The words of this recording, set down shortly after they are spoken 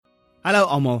Hallo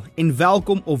almal en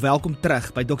welkom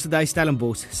terug by Dr. Dave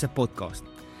Stellenbosch se podcast.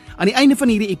 Aan die einde van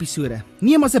hierdie episode,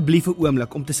 neem asseblief 'n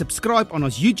oomblik om te subscribe aan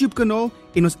ons YouTube kanaal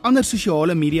en ons ander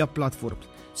sosiale media platforms,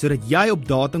 sodat jy op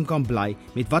datum kan bly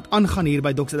met wat aangaan hier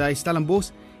by Dr. Dave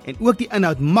Stellenbosch en ook die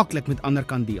inhoud maklik met ander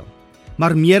kan deel.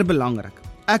 Maar meer belangrik,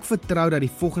 ek vertrou dat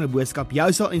die volgende boodskap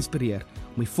jou sal inspireer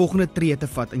om die volgende tree te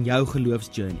vat in jou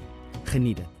geloofsjourney.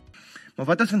 Geniet dit. Maar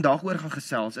wat ons vandag oor gaan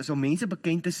gesels is om mense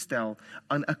bekend te stel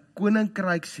aan 'n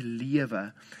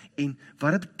koninkrykslewe en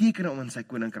wat dit beteken om in sy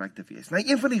koninkryk te wees. Nou,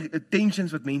 een van die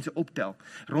tensions wat mense optel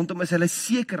rondom is hulle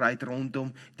sekerheid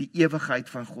rondom die ewigheid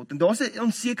van God. En daar's 'n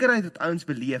onsekerheid wat ouens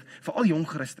beleef, veral jong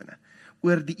Christene,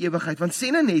 oor die ewigheid. Want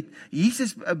sê nou net,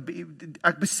 Jesus,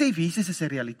 ek besef Jesus is 'n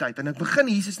realiteit en ek begin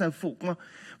Jesus nou volg, maar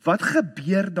wat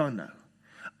gebeur dan nou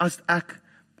as ek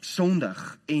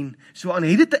sondig en so aan,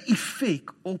 het dit 'n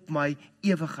effek op my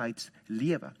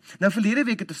ewigheidslewe. Nou, verlede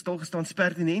week het ons stil gestaan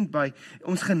pertinent by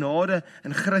ons genade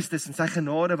in Christus en sy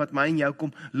genade wat my en jou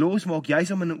kom losmaak,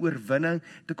 juis om in 'n oorwinning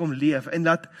te kom leef en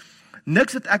dat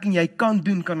niks wat ek en jy kan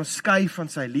doen kan ons skei van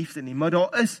sy liefde nie, maar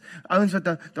daar is ouens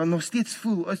wat dan nog steeds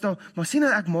voel, maar sien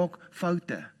nou ek maak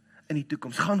foute in die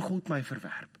toekoms, gaan God my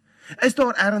verwerp? Is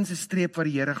daar ergens 'n streep wat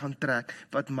die Here gaan trek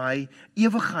wat my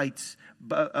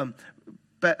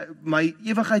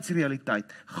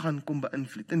ewigheidsrealiteit gaan kom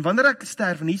beïnvloed? En wanneer ek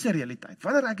sterf, en hier's 'n realiteit,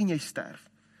 wanneer ek en jy sterf,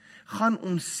 gaan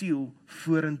ons siel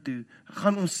vorentoe,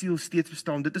 gaan ons siel steeds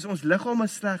bestaan. Dit is ons liggaam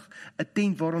is slegs 'n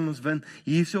tent waarin ons win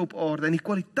hierso op aarde, en die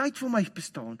kwaliteit van my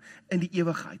bestaan in die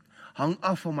ewigheid hang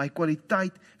af van my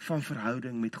kwaliteit van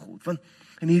verhouding met God. Want,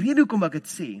 en die rede hoekom ek dit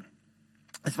sê,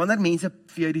 is wanneer mense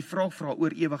vir jou die vraag vra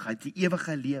oor ewigheid, die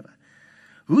ewige lewe.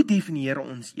 Hoe definieer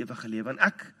ons ewige lewe? En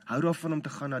ek hou daarvan om te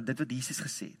gaan na dit wat Jesus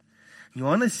gesê het. In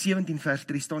Johannes 17 vers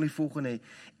 3 staan die volgende: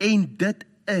 en dit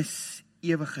is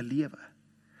ewige lewe,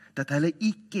 dat hulle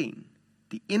U ken,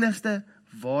 die enigste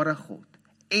ware God,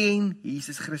 en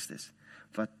Jesus Christus,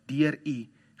 wat deur U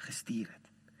gestuur het.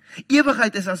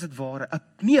 Ewigheid is as dit ware,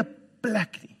 nie 'n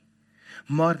plek nie,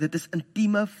 maar dit is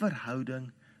intieme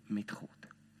verhouding met God.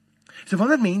 So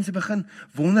wanneer mense begin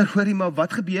wonder oor maar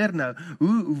wat gebeur nou?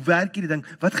 Hoe werk hierdie ding?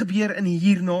 Wat gebeur in die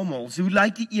hiernamaals? Hoe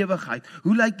lyk die ewigheid?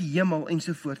 Hoe lyk die hemel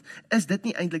ensovoort? Is dit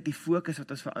nie eintlik die fokus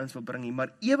wat ons vir ons wil bring nie,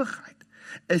 maar ewigheid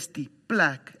is die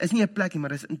plek, is nie 'n plek nie,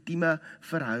 maar is intieme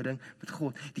verhouding met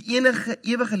God. Die enige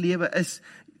ewige lewe is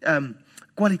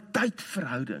kwaliteit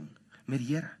verhouding met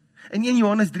die Here. In 1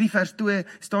 Johannes 3 vers 2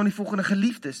 staan die volgende: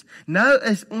 geliefdes, nou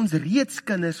is ons reeds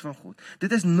kinders van God.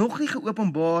 Dit is nog nie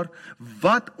geopenbaar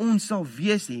wat ons sal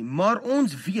wees nie, maar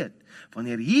ons weet,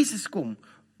 wanneer Jesus kom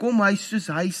hy soos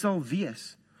hy sal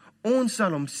wees. Ons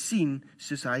sal hom sien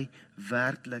soos hy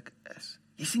werklik is.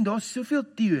 Jy sien, daar's soveel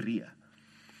teorieë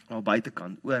aan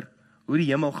buitekant oor hoe die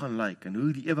hemel gaan lyk en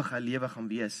hoe die ewige lewe gaan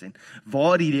wees en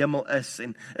waar die hemel is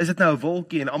en is dit nou 'n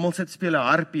wolkie en almal sit speel 'n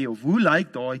harpie of hoe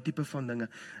lyk daai tipe van dinge.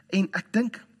 En ek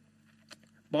dink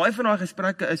baie van daai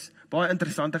gesprekke is baie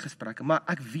interessante gesprekke, maar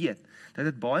ek weet dat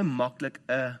dit baie maklik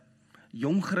 'n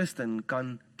jong Christen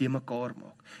kan de mekaar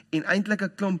maak en eintlik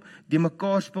 'n klomp de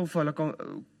mekaar spul vir hulle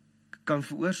kan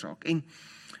veroorsaak. En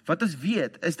wat ons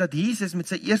weet is dat Jesus met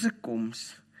sy eerste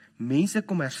koms mense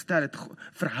kom herstel het,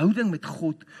 verhouding met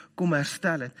God kom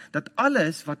herstel het, dat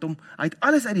alles wat hom, hy het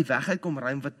alles uit die weg uit kom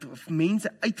ruim, wat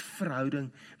mense uit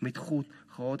verhouding met God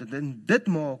gehad het, en dit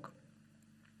maak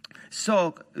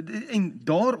saak, en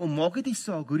daarom maak dit nie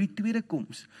saak hoe die tweede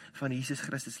koms van Jesus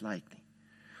Christus lyk nie,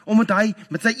 omdat hy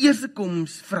met sy eerste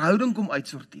koms verhouding kom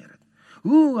uitsorteer het.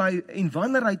 Hoe hy, en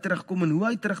wanneer hy terugkom, en hoe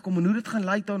hy terugkom, en hoe dit gaan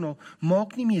lyk daarna,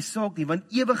 maak nie meer saak nie, want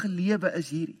ewige lewe is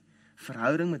hierdie,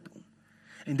 verhouding met hom.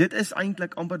 En dit is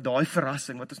eintlik amper daai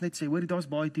verrassing, wat ons net sê, hoor, daar's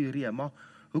baie teorieë, maar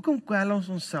hoekom kwel ons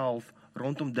onsself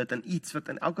rondom dit in iets wat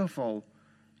in elk geval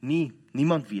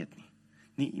niemand weet nie.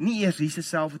 Nie eers Jesus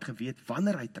self het geweet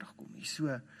wanneer hy terugkom nie.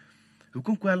 So,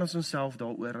 hoekom kwel ons onsself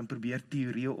daaroor en probeer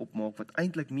teorieë opmaak wat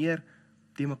eintlik meer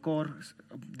de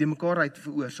mekaarheid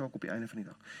veroorsaak op die einde van die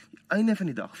dag. Die einde van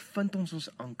die dag vind ons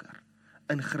anker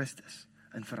in Christus,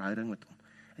 in verhouding met hom.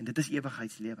 En dit is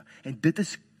ewigheidslewe. En dit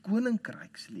is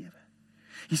koninkrykslewe.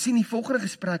 Jy sien, die volgende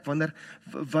gesprek,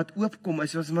 wat oopkom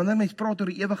is, wanneer mens praat oor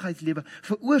die ewigheidslewe,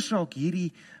 veroorsaak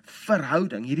hierdie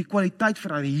verhouding, hierdie kwaliteit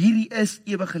verhouding, hierdie is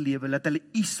ewige lewe, dat hulle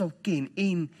U sal ken,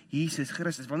 en Jesus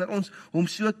Christus. Wanneer ons hom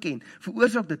so ken,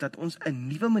 veroorsaak dit dat ons 'n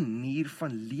nuwe manier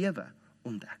van lewe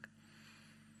ontdek.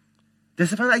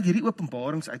 Dis vanuit hierdie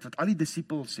openbarings uit wat al die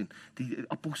disippels en die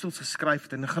apostels geskryf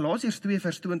het. En in Galasiërs 2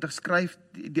 vers 20 skryf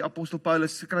die apostel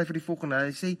Paulus skryf vir die volgende.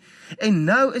 Hy sê: en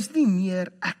nou is nie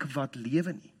meer ek wat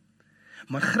lewe nie,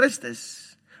 maar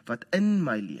Christus wat in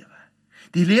my lewe.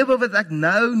 Die lewe wat ek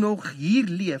nou nog hier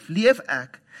leef, leef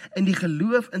ek in die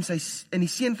geloof in die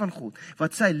Seun van God,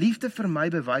 wat sy liefde vir my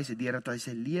bewys het, deurdat hy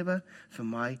sy lewe vir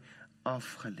my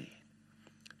afgelê het.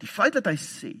 Die feit dat hy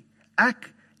sê,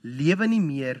 ek lewe nie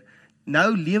meer,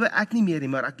 nou lewe ek nie meer nie,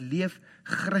 maar ek leef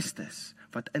Christus,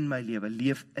 wat in my lewe,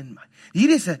 leef in my.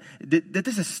 Dit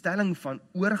is 'n stelling van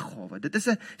oorgawe. Dit is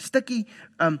 'n stukkie,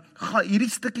 hierdie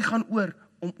stukkie gaan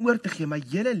om oor te gee, my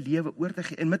hele lewe oor te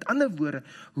gee. En met ander woorde,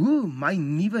 hoe my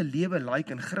nuwe lewe lyk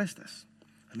in Christus.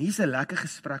 En hier's 'n lekker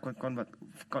gesprek wat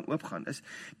kan oopgaan, is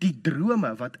die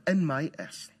drome wat in my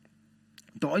is.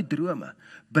 Daai drome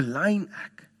belyn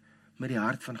ek met die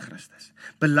hart van Christus.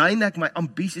 Belyn ek my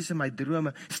ambisies en my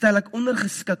drome, stel ek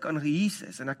ondergeskik aan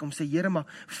Jesus, en ek kom sê, Here, maar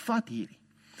vat hierdie.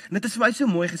 En dit is vir my so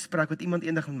mooi gesprek, wat iemand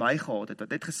eendag met my gehad het,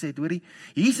 wat het gesê het, hoorie,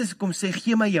 Jesus kom sê,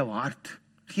 gee my jou hart,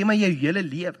 gee my jou hele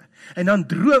lewe. En dan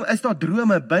is daar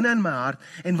drome binne in my hart,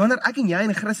 en wanneer ek en jy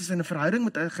in Christus in 'n verhouding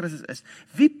met Christus is,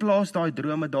 wie plaas daai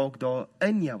drome dalk daar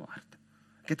in jou hart?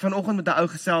 Ek het vanoggend met 'n ou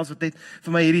gesels wat het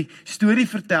vir my hierdie storie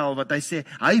vertel, wat hy sê,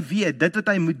 hy weet dit wat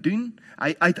hy moet doen,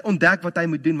 hy het ontdek wat hy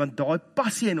moet doen, want daai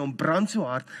passie in hom brand so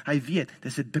hard, hy weet,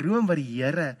 dis 'n droom wat die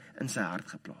Here in sy hart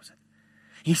geplaas het.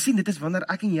 Jy sien, dit is wanneer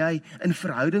ek en jy in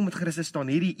verhouding met Christus staan,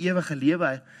 hierdie ewige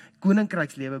lewe,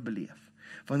 koninkrykslewe beleef.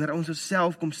 Wanneer ons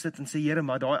osself kom sit en sê, Here,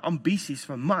 maar daai ambisies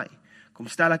van my, kom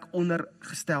stel ek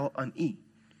ondergestel aan U.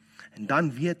 En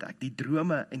dan weet ek, die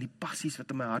drome en die passies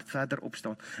wat in my hart verder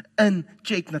opstaan, in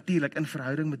check natuurlik, in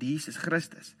verhouding met Jesus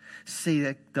Christus, sê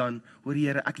ek dan, hoor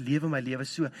Here, ek lewe my lewe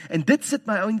so. En dit sit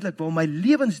my eintlik waar my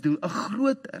lewensdoel 'n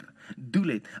groter doel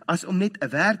het, as om net 'n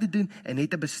werk te doen en net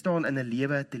te bestaan in 'n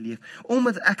lewe te leef.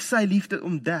 Omdat ek sy liefde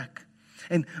ontdek,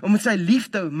 en omdat sy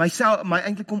liefde my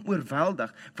eintlik kom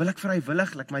oorweldig, wil ek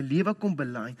vrywilliglik my lewe kom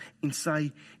belyn en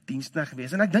sy diensknegt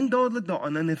wees. En ek dink dadelik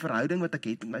daaraan in 'n verhouding wat ek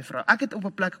het met my vrou. Ek het op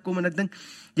 'n plek gekom en ek dink,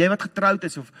 jy wat getroud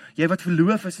is of jy wat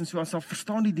verloof is en so, sal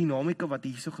verstaan die dinamika wat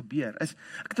hier so gebeur. Ek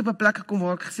het op 'n plek gekom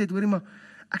waar ek gesê het, hoorie, maar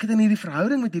ek het in hierdie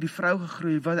verhouding met hierdie vrou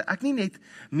gegroei, waar ek nie net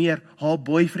meer haar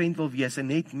boyfriend wil wees en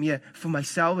net meer vir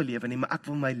myself lewe nie, maar ek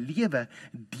wil my lewe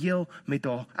deel met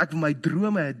haar. Ek wil my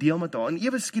drome deel met haar. En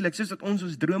ewe skielik, soos dat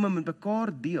ons drome met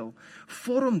mekaar deel,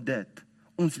 vorm dit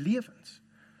ons lewens.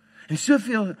 En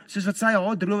soveel, soos wat sy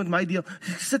haar droom met my deel,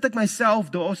 sit ek myself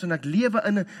daar so en ek lewe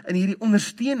in hierdie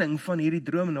ondersteuning van hierdie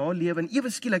droom in haar lewe. En ewe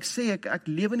skielik sê ek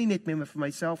lewe nie net meer vir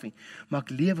myself nie, maar ek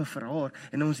lewe vir haar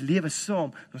en ons lewe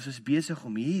saam. Ons is besig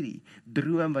om hierdie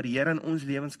droom wat die Here in ons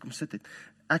lewens kom sit het.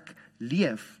 Ek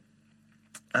leef.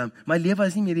 My lewe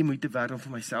is nie meer die moeite werd om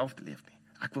vir myself te leef nie.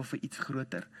 Ek wil vir iets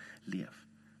groter leef.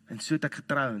 En so het ek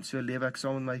getrou en so lewe ek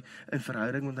saam met my in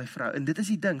verhouding met my vrou. En dit is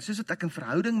die ding, soos wat ek in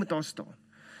verhouding met haar staan,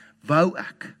 wou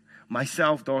ek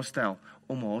myself daar stel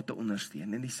om haar te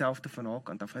ondersteun en dieselfde van haar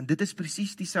kant af. En dit is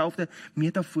presies dieselfde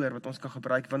metafoor wat ons kan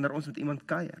gebruik wanneer ons met iemand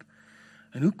kuier.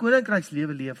 En hoe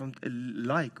koninkrykslewe leef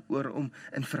lyk oor om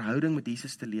in verhouding met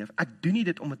Jesus te leef. Ek doen nie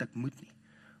dit omdat ek moet nie,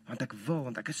 want ek wil,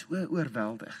 want ek is so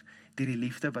oorweldig deur die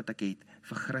liefde wat ek het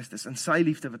vir Christus en sy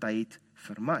liefde wat hy het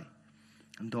vir my.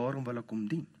 En daarom wil ek hom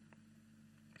dien.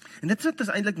 En dit is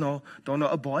eintlik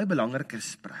daarna 'n baie belangrike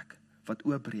gesprek wat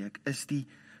oopbreek, is die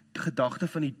gedagte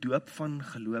van die doop van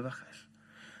gelowiges.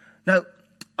 Nou,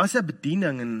 as 'n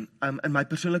bediening en in my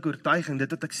persoonlike oortuiging, dit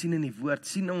wat ek sien in die woord,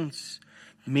 sien ons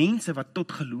mense wat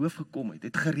tot geloof gekom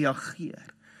het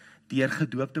gereageer deur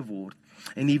gedoop te word.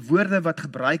 En die woorde wat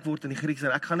gebruik word in die Grieks,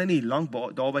 en ek gaan nie lank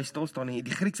daarby stil staan nie,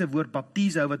 die Griekse woord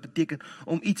baptizo, wat beteken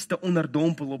om iets te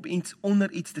onderdompel, op iets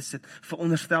onder iets te sit,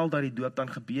 veronderstel dat die doop dan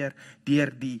gebeur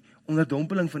deur die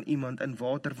onderdompeling van iemand in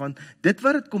water, want dit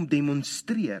wat dit kom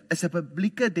demonstreer, is 'n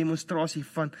publieke demonstrasie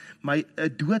van my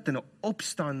dood en 'n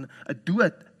opstaan, 'n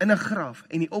dood in 'n graf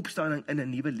en die opstanding in 'n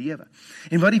nuwe lewe.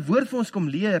 En wat die woord vir ons kom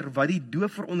leer, wat die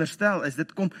doop veronderstel is,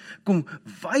 dit kom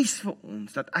wys vir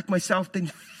ons dat ek myself ten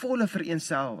volle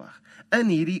vereenselwig in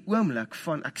hierdie oomblik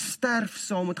van ek sterf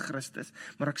saam met Christus,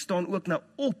 maar ek staan ook nou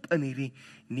op in hierdie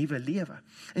nuwe lewe.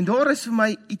 En daar is vir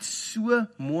my iets so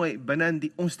mooi binne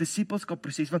in ons disippelskap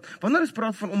proses, want wanneer ons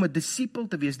praat van om 'n disipel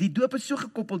te wees, die doop is so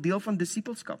gekoppel deel van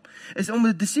disipelskap, is om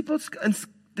 'n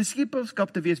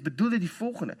disipelskap te wees, bedoel dit die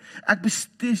volgende: ek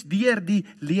bestudeer die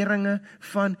leringe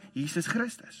van Jesus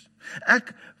Christus.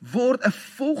 Ek word 'n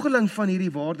volgeling van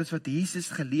hierdie waardes wat Jesus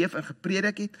geleef en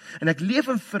gepredik het, en ek leef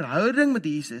in verhouding met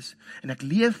Jesus, en ek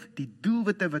leef die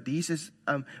doelwitte wat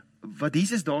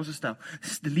Jesus daar so stel,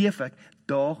 leef ek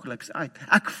daagliks uit.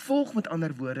 Ek volg met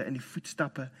ander woorde in die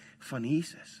voetstappe van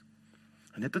Jesus.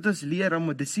 En dit wat ons leer om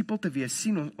 'n disipel te wees,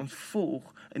 sien ons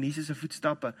volg in Jesus se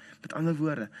voetstappe. Met ander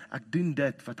woorde, ek doen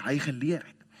dit wat hy geleer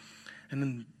het.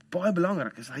 En baie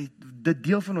belangrik is, dit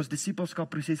deel van ons disippelskap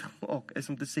proses gemaak, is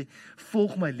om te sê,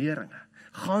 volg my leringe,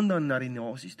 gaan dan na die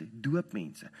nasies toe, doop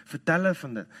mense, vertel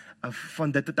hulle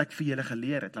van dit wat ek vir julle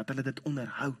geleer het, laat hulle dit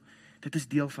onderhou. Dit is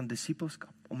deel van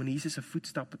disippelskap, om in Jesus se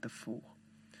voetstappe te volg.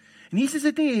 En Jesus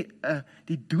het nie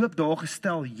die doop daar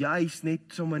gestel, juis net,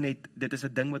 dit is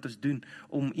 'n ding wat ons doen,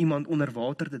 om iemand onder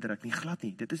water te druk nie, glad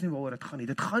nie, dit is nie waaroor dit gaan nie,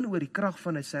 dit gaan oor die krag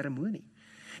van 'n seremonie.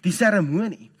 Die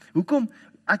seremonie, hoekom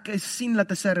ek sien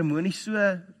dat 'n seremonie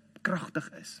so kragtig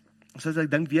is, soos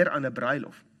ek dink weer aan 'n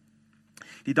bruilof.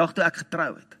 Die dag toe ek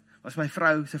getrou het, was my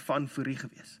vrou se fanforie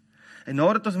gewees. En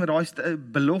nadat ons met daai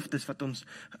beloftes wat ons,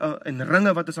 en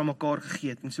ringe wat ons aan mekaar gegee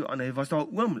het, en so aan, was daar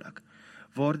 'n oomblik,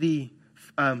 waar die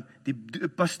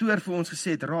pastoor vir ons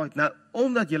gesê het, right, nou,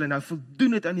 omdat julle nou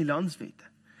voldoen het aan die landswette,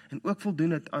 en ook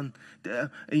voldoen het aan,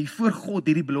 voor God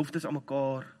hierdie beloftes aan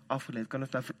mekaar afgelê, kan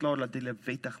ons nou verklaar dat hulle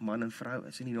wettig man en vrou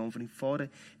is, in die naam van die Vader,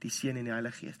 die Seun en die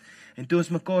Heilige Gees. En toe ons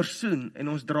mekaar soen, en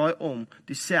ons draai om,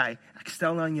 toe sê hy, ek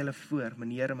stel nou aan julle voor,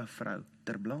 meneer en mevrou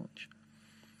ter Blanche.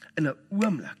 In 'n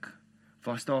oomblik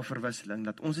was daar verwisseling,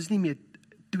 dat ons is nie meer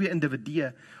twee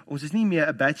individue, ons is nie meer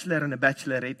 'n bachelor en 'n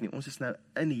bachelorette nie, ons is nou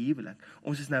in die huwelik,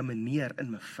 ons is nou meneer en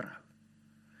mevrou.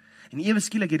 En ewe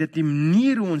skielik het dit die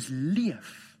manier hoe ons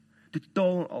leef,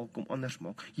 totaal al kom anders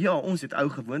maak. Ja, ons het ou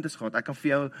gewoontes gehad, ek kan vir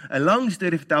jou 'n lang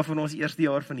storie vertel van ons eerste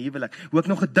jaar van huwelik, hoe ek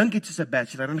nog gedink het soos 'n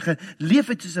bachelor, en geleef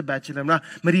het soos 'n bachelor,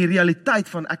 maar die realiteit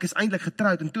van, ek is eintlik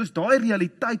getroud, en toe is daai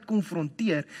realiteit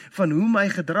konfronteer, van hoe my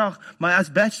gedrag, my as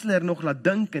bachelor nog laat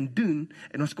dink en doen,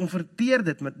 en ons konfronteer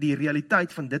dit met die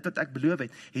realiteit van dit wat ek beloof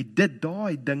het dit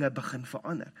daai dinge begin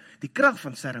verander. Die krag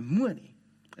van seremonie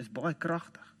is baie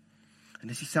kragtig, en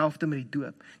dis dieselfde met die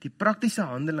doop, die praktiese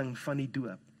handeling van die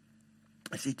doop,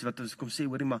 is iets wat ons kom sê,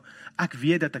 hoorie, maar ek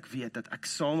weet dat ek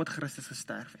saam met Christus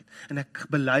gesterf het, en ek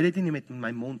bely dit nie met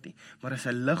my mond nie, maar is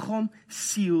 'n liggaam,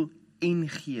 siel en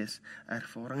gees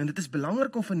ervaring, en dit is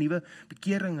belangrik om vir nuwe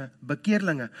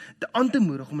bekeerlinge aan te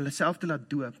moedig om hulle self te laat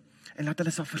doop, en laat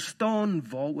hulle sal verstaan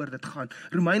waaroor dit gaan.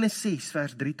 Romeine 6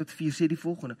 vers 3 tot 4 sê die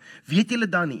volgende, weet julle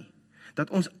dan nie, dat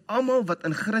ons almal wat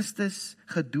in Christus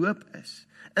gedoop is,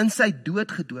 in sy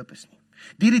dood gedoop is nie.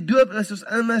 Deur die doop is ons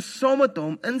immer saam met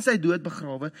hom in sy dood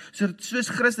begrawe, soos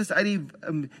Christus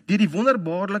deur die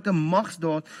wonderbaarlike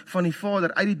magsdaad van die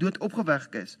Vader uit die dood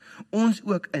opgewek is, ons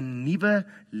ook 'n nuwe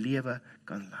lewe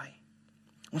kan lei.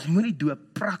 Ons moet die doop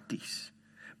prakties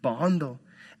behandel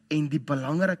en die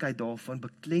belangrikheid daarvan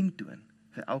beklemtoon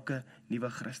vir elke nuwe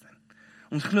Christen.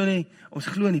 Ons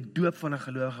glo in die doop van 'n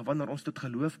gelowige, wanneer ons tot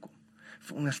geloof kom,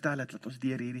 veronderstel het dat ons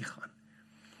deur hierdie gaan.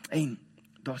 En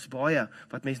daar's baie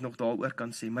wat mense nog daaroor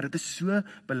kan sê, maar dit is so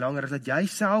belangrik dat jy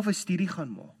self 'n studie gaan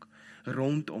maak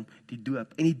rondom die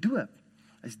doop. En die doop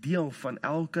is deel van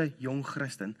elke jong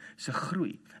Christen se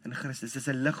groei in Christus. Dit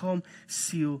is 'n liggaam,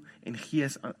 siel en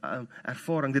gees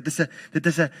ervaring. Dit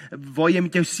is 'n waar jy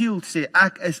met jou siel sê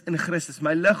ek is in Christus.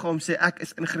 My liggaam sê ek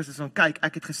is in Christus. Want kyk,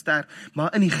 ek het gesterf,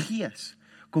 maar in die gees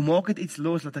kom maak dit iets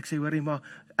los, dat ek sê, hoorie, maar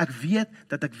ek weet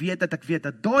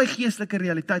dat daai geestelike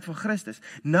realiteit van Christus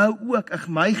nou ook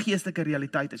my geestelike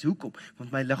realiteit is. Hoekom?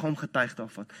 Want my liggaam getuig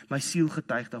daarvan, my siel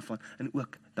getuig daarvan, en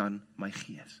ook dan my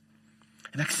gees.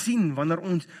 En ek sien, wanneer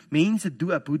ons mense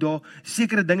doop, hoe daar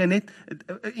sekere dinge net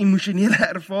emosionele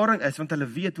ervaring is, want hulle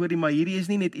weet, hoorie, maar hierdie is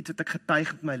nie net iets wat ek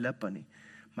getuig met my lippe nie.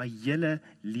 My hele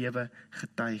lewe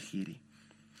getuig hierdie.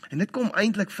 En dit kom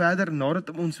eintlik verder nadat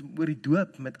ons oor die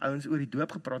doop, met ouens oor die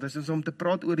doop gepraat is, om te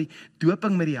praat oor die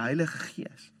dooping met die Heilige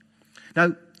Gees.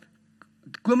 Nou,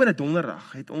 komende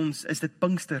donderdag is dit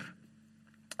Pinkster,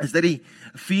 is dit die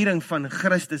viering van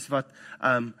Christus wat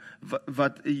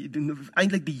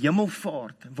eintlik die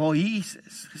hemelvaart, waar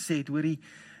Jesus gesê het, hoorie,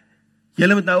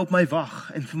 julle moet nou op my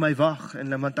wag, en vir my wag,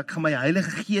 en want ek gaan my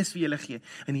Heilige Gees vir julle gee,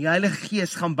 en die Heilige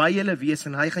Gees gaan by julle wees,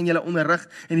 en hy gaan julle onderrig,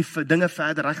 en die dinge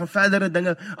verder, hy gaan verdere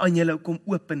dinge aan julle kom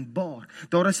openbaar.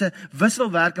 Daar is 'n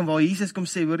wisselwerking waar Jesus kom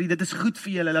sê, hoorie, dit is goed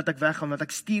vir julle, laat ek weggaan, want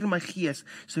ek stuur my Gees,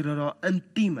 sodat daar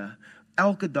intieme,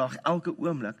 elke dag, elke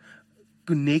oomblik,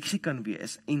 konneksie kan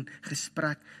wees, en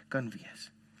gesprek kan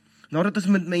wees. Nadat ons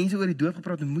met mense oor die doop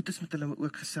gepraat het, moet ons met hulle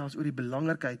ook gesels oor die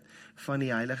belangrikheid van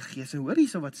die Heilige Gees. En hoor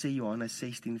hierso wat sê Johannes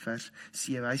 16 vers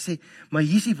 7. Hy sê, maar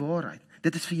hier is die waarheid.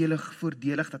 Dit is vir julle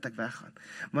voordelig dat ek weggaan.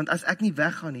 Want as ek nie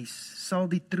weggaan nie, sal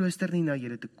die trooster nie na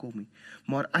julle toe kom nie.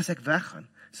 Maar as ek weggaan,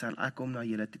 sal ek hom na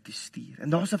julle toe stuur. En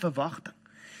daar's 'n verwagting.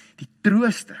 Die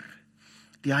trooster,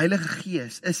 die Heilige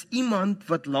Gees, is iemand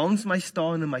wat langs my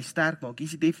staan en my sterk maak. Hier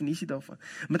is die definisie daarvan.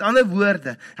 Met ander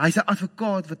woorde, hy's 'n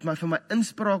advokaat wat vir my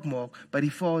inspraak maak by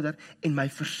die Vader en my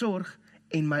versorg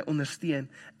en my ondersteun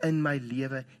in my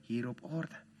lewe hier op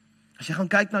aarde. As jy gaan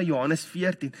kyk na Johannes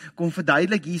 14, kom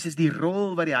verduidelik Jesus die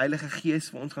rol wat die Heilige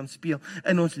Gees vir ons gaan speel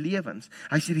in ons lewens.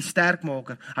 Hy is die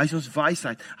sterkmaker, hy is ons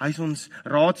wysheid, hy is ons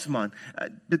raadsman.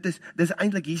 Dis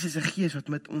eintlik Jesus se Gees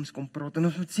wat met ons kom praat. En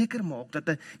ons moet seker maak dat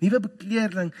 'n nuwe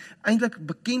bekleerling eintlik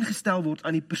bekend gestel word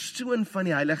aan die persoon van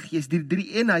die Heilige Gees, die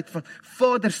drie eenheid van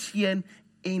Vader, Seun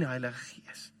en Heilige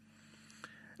Gees.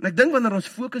 En ek dink wanneer ons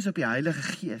fokus op die Heilige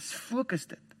Gees, fokus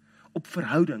dit op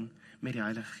verhouding met die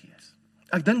Heilige Gees.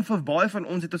 Ek dink vir baie van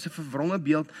ons het ons 'n verwronge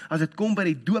beeld as dit kom by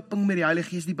die doping met die Heilige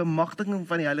Gees, die bemagtiging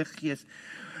van die Heilige Gees,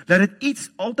 dat dit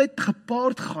iets altyd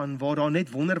gepaard gaan waar daar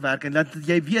net wonderwerk en dat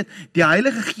jy weet, die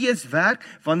Heilige Gees werk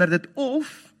wanneer dit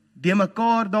of die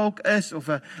mekaar dalk is of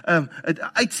 'n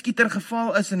uitskieter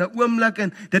geval is in 'n oomblik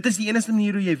en dit is die enigste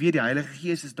manier hoe jy weet die Heilige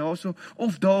Gees is daarso,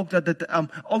 of dalk dat dit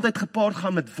altyd gepaard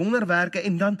gaan met wonderwerke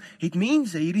en dan het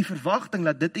mense hierdie verwagting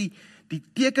dat dit die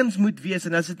tekens moet wees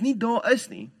en as dit nie daar is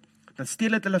nie, dan steel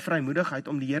dit hulle vrymoedigheid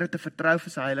om die Here te vertrou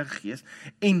vir sy Heilige Gees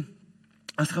en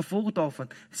as gevolg daarvan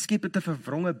skep dit 'n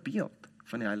verwronge beeld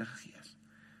van die Heilige Gees.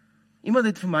 Iemand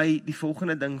het vir my die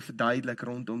volgende ding verduidelik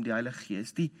rondom die Heilige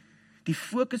Gees. Die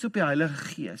fokus op die Heilige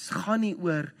Gees gaan nie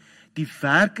oor die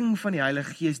werking van die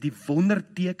Heilige Gees, die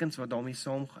wondertekens wat daarmee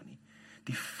saamgaan nie.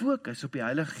 Die fokus op die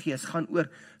Heilige Gees gaan oor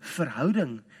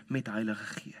verhouding met die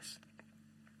Heilige Gees.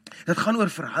 Dit gaan oor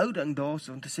verhouding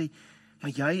daarso om te sê,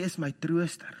 maar jy is my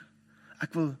trooster.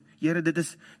 Ek wil, Here,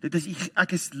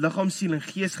 ek is liggaam, siel en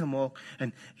gees gemaak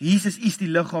en Jesus is die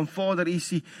liggaam, Vader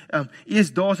is U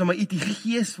is daar, maar U het die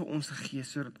Gees vir ons gegee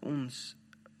sodat ons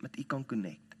met U kan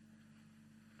connect.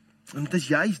 En dit is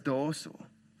juist daarso,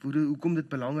 hoekom dit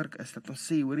belangrik is, dat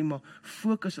ons sê, hoorie maar,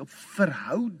 fokus op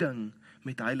verhouding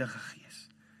met Heilige Gees,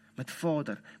 met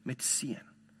Vader, met Seun.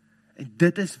 En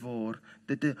dit is waar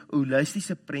dit 'n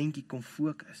holistiese prentjie kom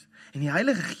fokus. En die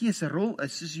Heilige Gees se rol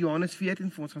is, soos Johannes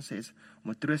 14 vir ons gaan sê, is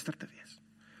om 'n trooster te wees,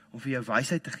 om vir jou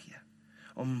wysheid te gee,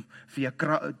 om vir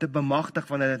jou te bemagtig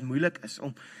wanneer dit moeilik is.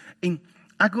 En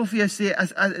ek wil vir jou sê,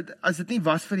 as dit nie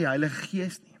was vir die Heilige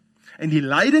Gees nie, en die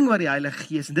leiding wat die Heilige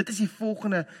Gees, en dit is die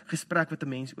volgende gesprek wat 'n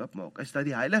mens oopmaak, is dat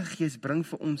die Heilige Gees bring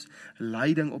vir ons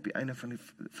leiding op die einde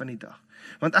van die dag.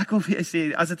 Want ek wil vir jou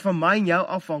sê, as dit van my en jou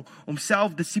afhang om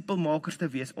self disipelmakers te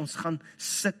wees, ons gaan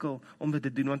sukkel om dit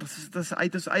te doen, want as dit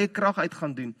uit ons eie krag uit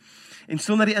gaan doen, en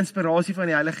sonder die inspirasie van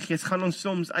die Heilige Gees, gaan ons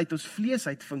soms uit ons vlees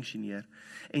uit funksioneer,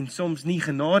 en soms nie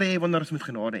genade hê wanneer ons moet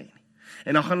genade hê nie.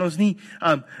 En dan gaan ons nie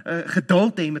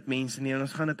geduld hê met mense nie, en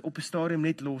ons gaan dit op 'n stadium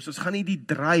net los. Ons gaan nie die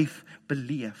dryf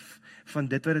beleef van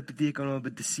dit wat dit beteken om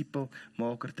 'n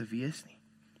disipelmaker te wees nie.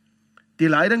 Die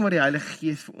leiding wat die Heilige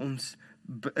Gees vir ons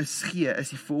gee, is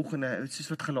die volgende, soos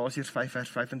wat Galasiërs 5 vers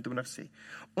 25 sê.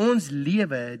 Ons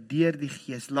lewe deur die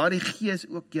Gees, laat die Gees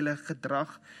ook julle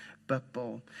gedrag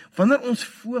bepaal. Wanneer ons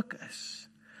fokus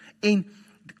en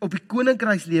op die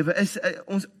koninkrykslewe is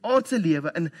ons aardse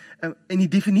lewe, en die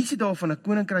definisie daarvan 'n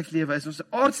koninkrykslewe is, ons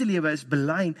aardse lewe is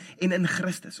belyn en in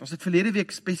Christus. Ons het verlede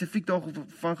week spesifiek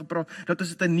daarvan gepraat, dat ons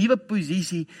het 'n nuwe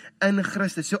posisie in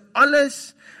Christus. So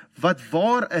alles wat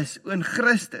waar is in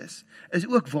Christus, is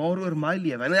ook waar oor my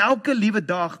lewe. En elke liewe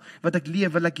dag wat ek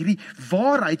leef, wil ek hierdie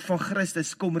waarheid van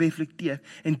Christus kom reflekteer.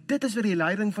 En dit is wat die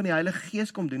leiding van die Heilige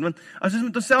Gees kom doen. Want as ons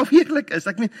met onsself eerlik is,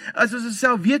 as ons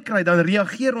onsself weer kry, dan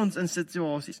reageer ons in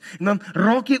situasies. En dan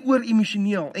raak jy oor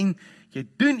emosioneel. En jy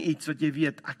doen iets wat jy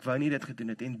weet, ek wou nie dit gedoen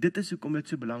het. En dit is hoekom dit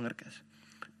so belangrik is.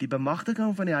 Die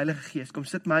bemagtiging van die Heilige Gees kom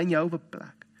sit my en jou op 'n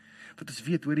plek. Want ons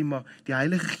weet, hoorie maar, die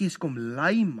Heilige Gees kom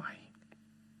lei my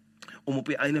om op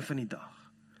die einde van die dag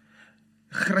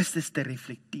Christus te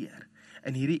reflekteer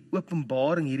in hierdie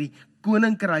openbaring, hierdie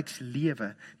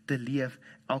koninkrykslewe te leef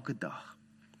elke dag.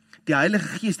 Die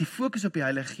Heilige Gees, die fokus op die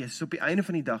Heilige Gees is op die einde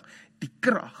van die dag die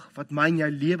krag wat my en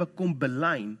jou lewe kom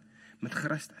belyn met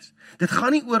Christus. Dit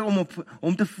gaan nie oor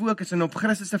om te fokus en op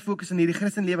Christus te fokus in hierdie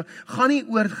Christenlewe, gaan nie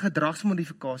oor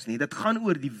gedragsmodifikasie nie. Dit gaan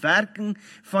oor die werking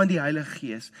van die Heilige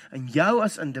Gees in jou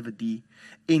as individu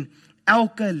en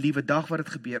elke liewe dag wat dit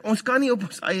gebeur. Ons kan nie op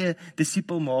ons eie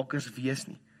disipelmakers wees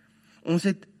nie. Ons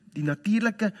het die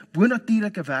natuurlike,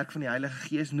 bonatuurlike werk van die Heilige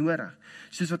Gees nodig,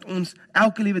 soos wat ons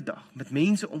elke liewe dag met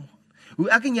mense omgaan. Hoe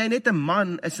ek en jy net 'n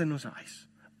man is in ons huis.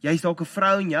 Jy is dalk 'n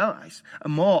vrou in jou huis,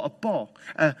 'n ma, 'n pa,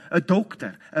 'n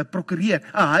dokter, 'n prokureur,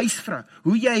 'n huisvrou.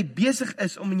 Hoe jy besig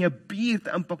is om in jou buurt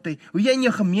impak te hê, hoe jy in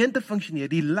jou gemeente funksioneer.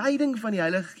 Die leiding van die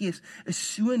Heilige Gees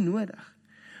is so nodig,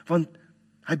 want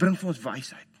hy bring vir ons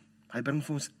wysheid. Hy bring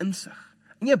vir ons insig.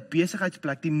 In jou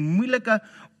besigheidsplek, die moeilike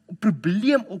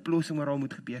probleemoplossing wat daar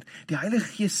moet gebeur. Die Heilige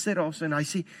Gees sit daar so en hy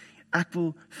sê, ek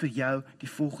wil vir jou die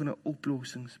volgende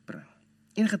oplossings bring.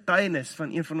 Een getuienis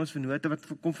van een van ons vennote wat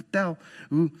kom vertel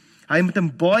hoe hy met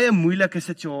 'n baie moeilike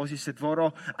situasie sit, waar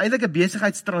daar eintlik 'n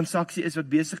besigheidstransaksie is wat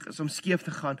besig is om skeef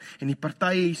te gaan, en die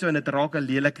partye hierso, en dit raak 'n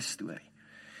lelike storie.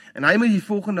 En hy moet die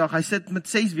volgende dag, hy sit met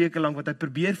 6 weke lank wat hy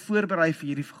probeer voorberei vir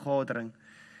hierdie vergadering.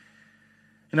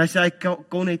 En hy sê hy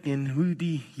kon net nie, en hoe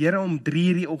die Here om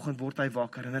 3:00 die oggend word hy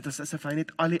wakker, en dit is asof hy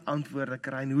net al die antwoorde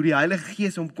kry, en hoe die Heilige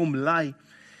Gees hom kom lei.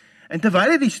 En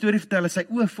terwyl hy die storie vertel, is sy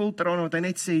oë vol trane, wat hy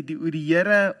net sê, hoe die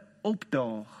Here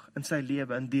opdaag in sy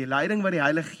lewe, en die leiding wat die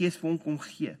Heilige Gees vir hom kon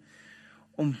gee,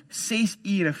 om 6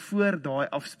 ure voor daai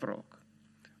afspraak,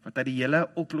 wat hy die hele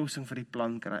oplossing vir die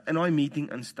plan kry, in daai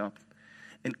meeting instap,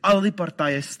 en al die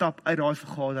partye stap uit daai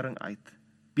vergadering uit,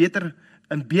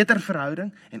 in beter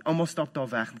verhouding, en almal stap daar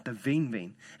weg met 'n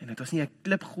wen-wen, en dit was nie 'n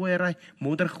klipgooiery,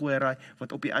 moddergooiery,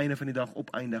 wat op die einde van die dag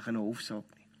opeindig in 'n hofsaak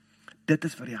nie. Dit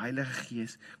is wat die Heilige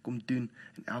Gees kom doen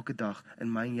in elke dag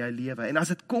in my en jou lewe. En as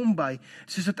dit kom by,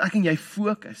 soos wat ek en jy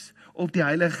fokus op die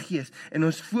Heilige Gees, en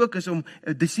ons fokus om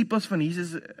disippels van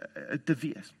Jesus te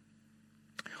wees.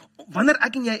 Wanneer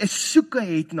ek en jy 'n soeke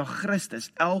het na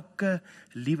Christus, elke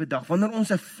liewe dag, wanneer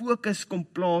ons 'n fokus kom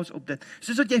plaas op dit,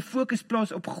 soos wat jy fokus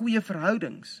plaas op goeie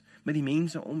verhoudings met die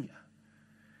mense om jou,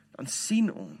 dan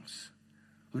sien ons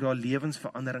hoe daar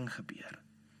lewensverandering gebeur.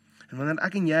 En wanneer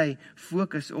ek en jy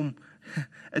fokus om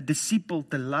 'n disipel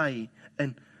te lei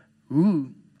in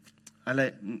hoe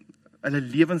hulle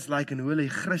lewens lyk en hoe hulle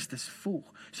Christus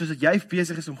volg, soos dat jy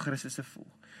besig is om Christus te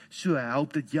volg, so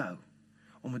help dit jou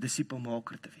om 'n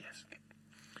disipelmaker te wees.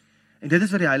 En dit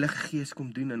is wat die Heilige Gees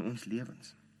kom doen in ons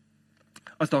lewens.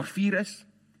 As daar vuur is,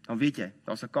 dan weet jy,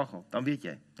 daar's 'n kaggel, dan weet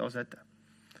jy, daar's hitte.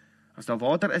 As daar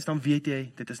water is, dan weet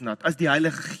jy, dit is nat. As die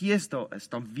Heilige Gees daar is,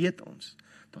 dan weet ons,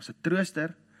 daar's 'n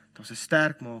trooster, daar's 'n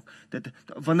sterkmaak.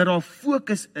 Wanneer daar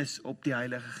fokus is op die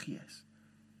Heilige Gees,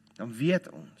 dan weet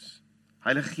ons,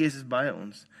 Heilige Gees is by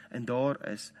ons, en daar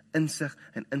is insig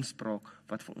en inspraak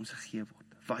wat vir ons gegee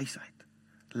word. Wysheid,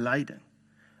 leiding,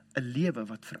 'n lewe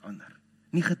wat verander.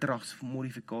 Nie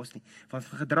gedragsmodifikasie nie, want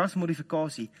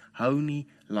gedragsmodifikasie hou nie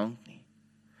lank nie.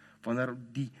 Wanneer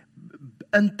die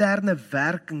interne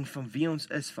werking van wie ons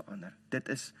is verander, dit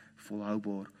is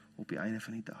volhoubaar op die einde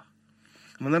van die dag.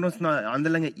 Wanneer ons na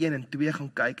Handelinge 1 en 2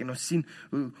 gaan kyk, en ons sien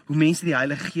hoe mense die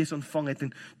Heilige Gees ontvang het,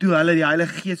 en toe hulle die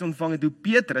Heilige Gees ontvang het, hoe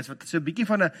Petrus, wat so 'n bietjie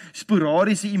van 'n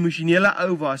sporadiese, emosionele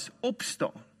ou was,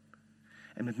 opstaan,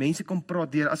 en met mense kom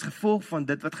praat deur as gevolg van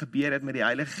dit wat gebeur het met die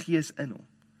Heilige Gees in hom.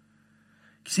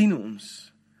 Sien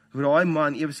ons hoe daai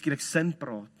man ewe skielik sin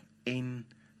praat en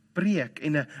preek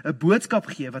en 'n boodskap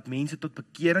gee wat mense tot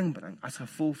bekering bring as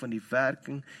gevolg van die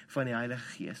werking van die Heilige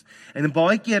Gees. En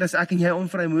baie keer is ek en jy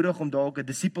onvrymoedig om dalk 'n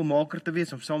disipelmaker te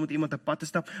wees, om saam met iemand op pad te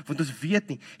stap, want ons weet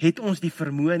nie, het ons die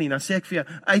vermoë nie. Dan sê ek vir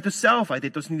jou, uit onsself uit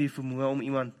het ons nie die vermoë om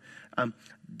iemand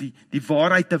die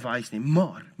waarheid te wys nie,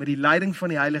 maar met die leiding van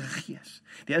die Heilige Gees,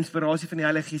 die inspirasie van die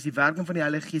Heilige Gees, die werking van die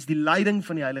Heilige Gees, die leiding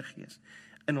van die Heilige Gees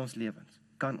in ons lewens,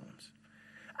 kan ons.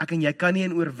 Ek en jy kan nie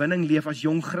in oorwinning leef as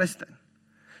jong Christen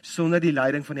sonder die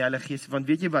leiding van die Heilige Gees, want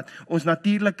weet jy wat, ons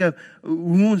natuurlike,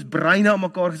 hoe ons breine aan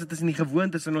mekaar gesit is in die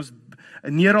gewoontes, en ons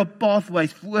neural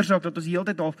pathways veroorsaak dat ons die hele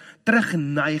tyd half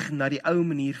terugneig na die ou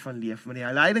manier van leef, maar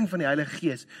die leiding van die Heilige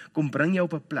Gees kom bring jou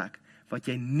op 'n plek wat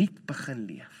jy nie begin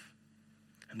leef.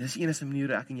 En dis die enigste manier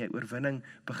hoe ek en jy oorwinning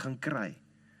begin kry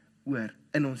oor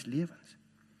in ons lewens.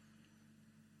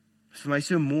 Dit is vir my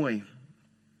so mooi,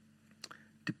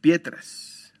 toe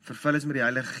Petrus vervul is met die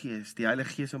Heilige Gees, die Heilige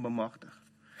Gees hom bemagtig,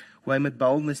 hoe hy met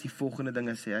boldness die volgende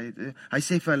dinge sê. Hy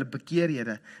sê vir hulle, bekeer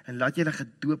julle en laat julle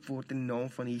gedoop word in die naam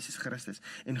van Jesus Christus,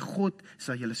 en God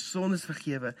sal julle sondes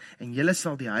vergewe, en julle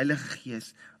sal die Heilige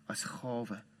Gees as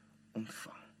gawe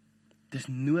ontvang. Dis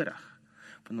nodig,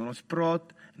 wanneer ons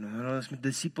praat, en wanneer ons met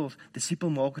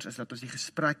disipelmakers is, dat ons die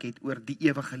gesprek het oor die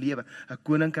ewige lewe, 'n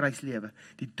koninkrykslewe,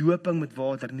 die doping met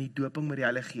water, nie doping met die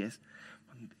Heilige Gees.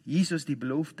 Want Jesus die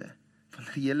belofte, van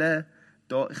die hele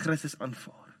Christus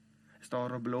aanvaar, is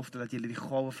daar 'n belofte dat jy die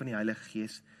gawe van die Heilige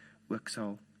Gees ook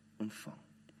sal ontvang.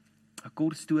 'n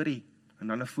Kort storie, en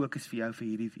dan 'n fokus vir jou vir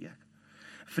hierdie week.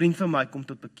 'n Vriend van my kom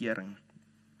tot bekering,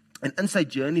 en in sy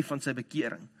journey van sy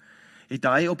bekering, het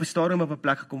hy op 'n stadium op 'n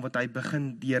plek gekom wat hy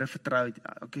begin die Here vertrou het.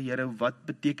 Okay, Here, wat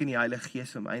beteken die Heilige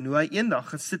Gees vir my? En hoe hy eendag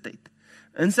gesit het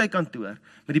in sy kantoor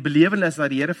met die belewenis dat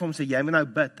die Here vir hom sê, jy moet nou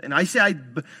bid. En hy sê hy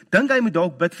dink hy moet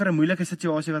dalk bid vir 'n moeilike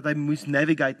situasie wat hy moes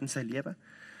navigate in sy lewe.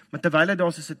 Maar terwyl hy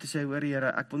daar so sit, sê hy, hoor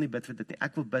Here, ek wil nie bid vir dit nie.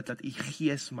 Ek wil bid dat u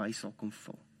Gees my sal kom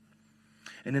vul.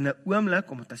 En in 'n oomblik,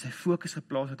 omdat hy sy fokus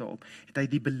geplaas het daarop, het hy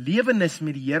die belewenis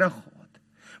met die Here gehad,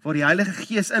 waar die Heilige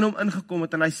Gees in hom ingekom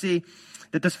het, en hy sê,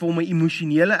 dit is vir hom 'n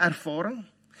emosionele ervaring,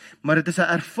 Maar dit is 'n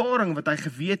ervaring wat hy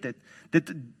geweet het.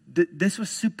 Dis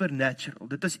was supernatural.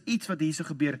 Dit is iets wat hier so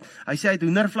gebeur het. Hy sê hy het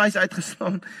hoendervleis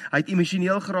uitgeslaan, hy het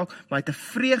emosioneel geraak, maar hy het 'n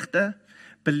vreugde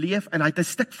beleef en hy het 'n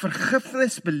stuk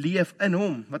vergifnis beleef in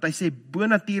hom, wat hy sê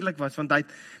bonatuurlik was, want hy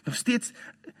het nog steeds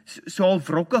so half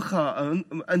wrokkig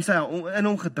in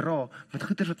hom gedra, met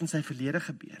goeders wat in sy verlede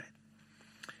gebeur het.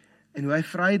 En hoe hy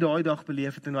vry daai dag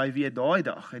beleef het, en hoe hy weet, daai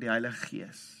dag het die Heilige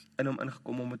Gees in hom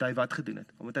ingekom, omdat hy wat gedoen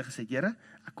het, omdat hy gesê, Here,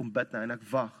 ek kom bid nou, en ek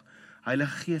wag,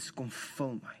 Heilige Gees, kom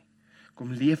vul my,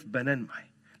 kom leef binne in my,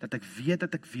 dat ek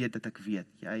weet,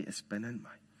 jy is binne in my.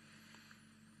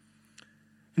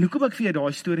 En hoekom ek vir jou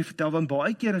daai storie vertel, want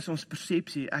baie keer is ons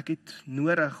persepsie, ek het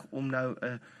nodig om nou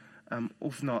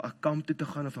of na 'n kamp toe te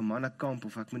gaan, of 'n mannekamp,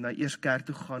 of ek moet nou eers kerk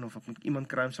toe gaan, of ek moet iemand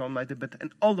kry om saam met my te bid,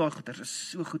 en al daai goeders is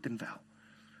so goed en wel.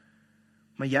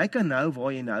 Maar jy kan nou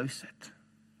waar jy nou sit,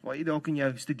 waar jy dalk in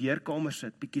jou studeerkamer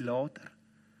sit, bietjie later,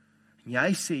 en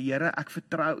jy sê, Here, ek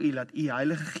vertrou U, dat U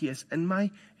Heilige Gees in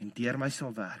my en deur my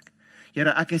sal werk. Here,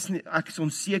 ek is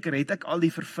onseker, het ek al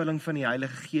die vervulling van die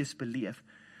Heilige Gees beleef?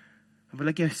 Dan wil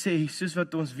ek jou sê, soos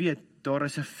wat ons weet, daar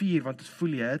is 'n vuur, want ons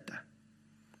voel die hitte.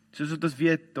 Soos wat ons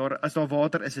weet, as daar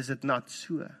water is dit nat,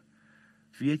 so.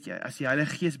 Weet jy, as die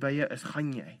Heilige Gees by jou is,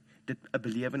 gaan jy dit 'n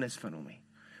belewenis van hom hê.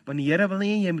 Want die Here wil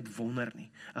nie jy moet wonder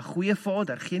nie. 'n Goeie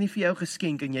Vader gee nie vir jou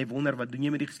geskenk en jy wonder, wat doen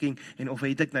jy met die geskenk, en of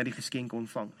het ek nou die geskenk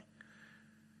ontvang nie.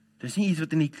 Dis nie iets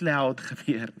wat in die cloud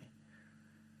gebeur nie.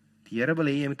 Die Here wil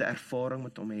hê jy moet 'n ervaring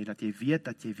met hom hê, dat jy weet,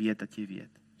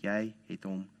 jy het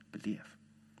hom beleef.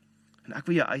 En ek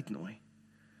wil jou uitnooi,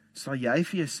 sal jy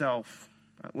vir jouself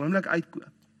 'n oomblik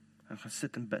uitkoop, en gaan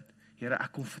sit en bid, Here,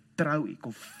 ek kom vertrou U,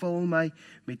 kom vul my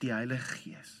met die Heilige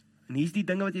Gees. En hier is die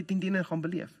dinge wat jy teen gaan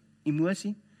beleef,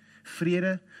 emosie,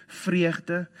 vrede,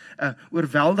 vreugde, 'n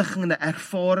oorweldigende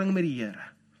ervaring met die Here.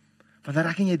 Wanneer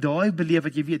ek en jy daai beleef,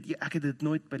 wat jy weet, ek het dit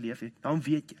nooit beleef nie, dan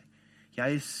weet jy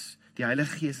die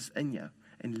Heilige Gees is in jou,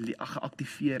 en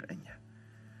geaktiveer in jou.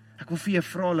 Ek wil vir jou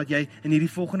vra, dat jy in hierdie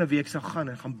volgende week sal gaan,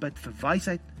 en gaan bid vir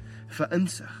wysheid, vir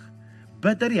insig.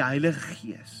 Bid dat die Heilige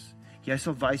Gees, jy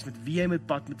sal wys met wie jy met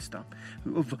pad moet stap,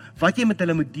 of wat jy met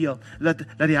hulle moet deel,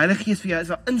 dat die Heilige Gees vir jou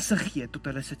sal insig gee tot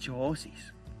hulle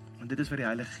situasies. Want dit is wat die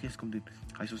Heilige Gees kom doen.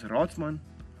 Hy is ons raadsman,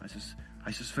 hy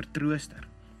is ons vertrooster.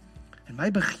 En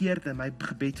my begeerte en my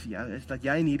gebed vir jou is, dat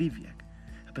jy in hierdie week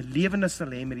 'n belewenis sal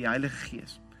hê met die Heilige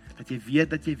Gees, dat jy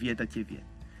weet,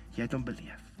 jy het hom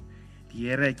beleef. Die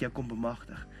Here het jou kom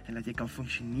bemagtig, en dat jy kan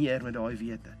funksioneer met daai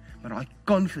wete, maar daai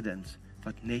confidence,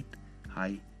 wat net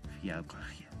hy vir jou kan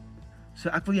gee. So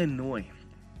ek wil jou nooi,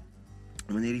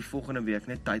 om in hierdie volgende week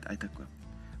net tyd uit te koop.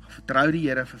 Vertrou die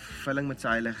Here vir vervulling met sy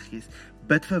Heilige Gees,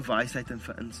 bid vir wysheid en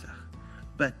vir insig,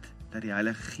 bid dat die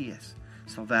Heilige Gees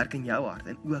sal werk in jou hart,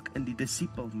 en ook in die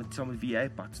disipel, saam met wie jy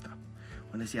pad stap,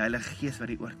 want is die Heilige Gees wat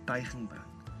die oortuiging bring,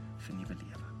 vir nuwe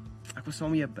lewe. Ek wil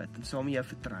saam met jou bid, en saam met jou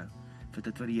vertrou, vir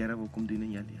dit wat die Here wil kom doen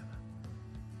in jou lewe.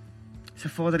 So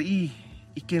Vader, U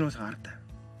ken ons harte.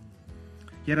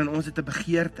 Here, en ons het 'n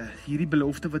begeerte, hierdie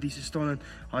belofte wat hier so staan in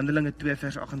Handelinge 2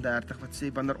 vers 38, wat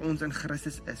sê, wanneer ons in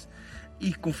Christus is,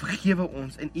 U kom vergewe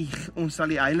ons, en ons sal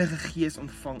die Heilige Gees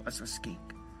ontvang as 'n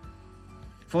geskenk.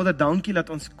 Vader, dankie dat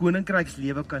ons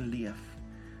koninkrykslewe kan leef,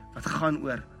 wat gaan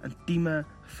oor intieme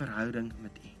verhouding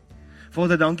met U.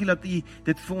 Vader, dankie dat U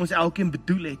dit vir ons elkeen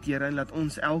bedoel het, Here, en dat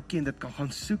ons elkeen dit kan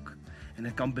gaan soek, en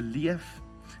dit kan beleef.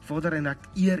 Vader, en ek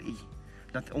eer U,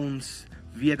 dat ons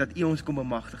weet dat U ons kom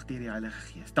bemagtig deur die Heilige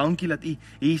Gees. Dankie dat U,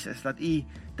 Jesus, dat U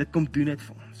dit kom doen het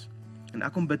vir ons. En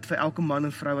ek kom bid vir elke man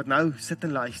en vrou wat nou sit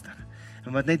en luister,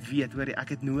 en wat net weet, hoor, ek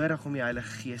het nodig om die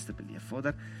Heilige Gees te beleef.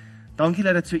 Vader, dankie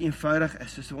dat dit so eenvoudig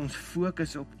is, soos ons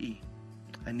fokus op U,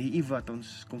 en nie U wat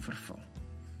ons kom vervul.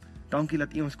 Dankie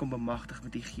dat U ons kom bemagtig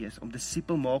met die Gees, om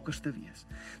disipelmakers te wees.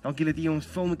 Dankie dat U ons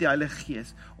vul met die Heilige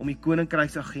Gees, om die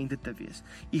koninkryksagente te wees.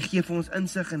 U gee vir ons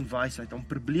insig en wysheid, om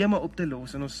probleme op te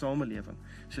los in ons samelewing,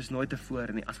 soos nooit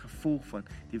tevore nie, as gevolg van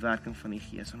die werking van die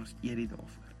Gees, en ons eer U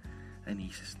daarvoor. In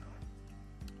Jesus naam.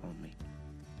 Amen.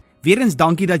 Weerens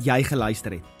dankie dat jy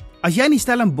geluister het. As jy in die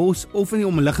Stellenbosch of in die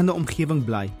omliggende omgewing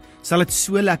bly, sal dit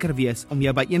so lekker wees om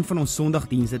jou by een van ons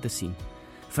Sondagdienste te sien.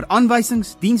 Vir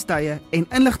aanwysings, dienstye en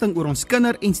inligting oor ons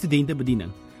kinder- en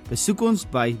studentebediening, besoek ons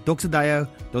by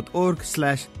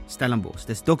doxadio.org/Stellenbosch.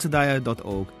 Dis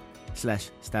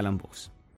doxadio.org/Stellenbosch.